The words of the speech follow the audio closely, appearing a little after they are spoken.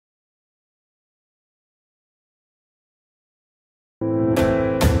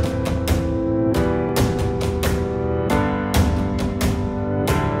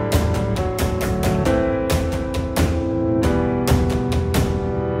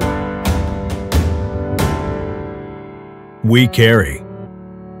We carry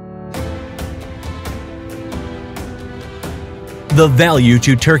the value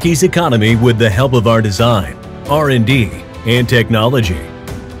to Turkey's economy with the help of our design, R&D, and technology.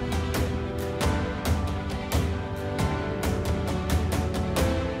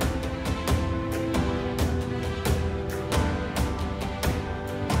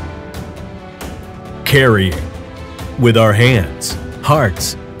 Carrying with our hands,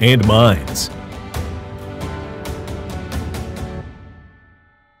 hearts, and minds.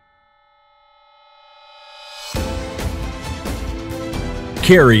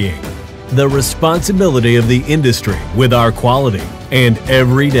 Carrying the responsibility of the industry with our quality, and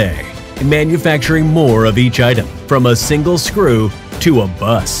every day manufacturing more of each item, from a single screw to a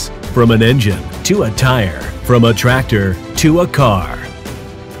bus, from an engine to a tire, from a tractor to a car.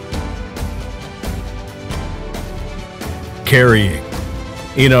 Carrying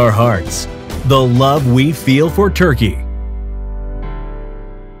in our hearts the love we feel for Turkey.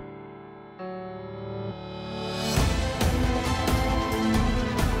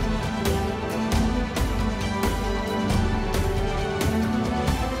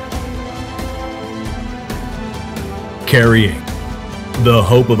 Carrying the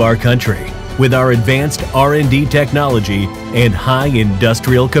hope of our country with our advanced R&D technology and high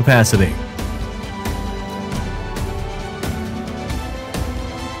industrial capacity.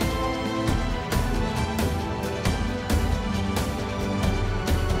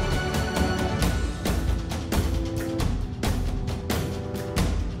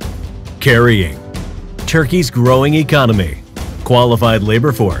 Carrying Turkey's growing economy, qualified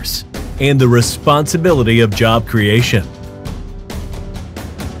labor force, and the responsibility of job creation.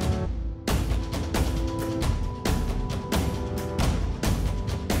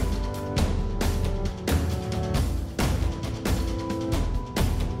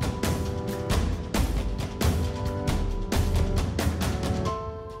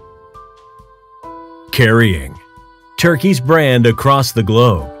 Carrying Turkey's brand across the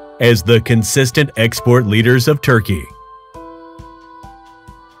globe as the consistent export leaders of Turkey.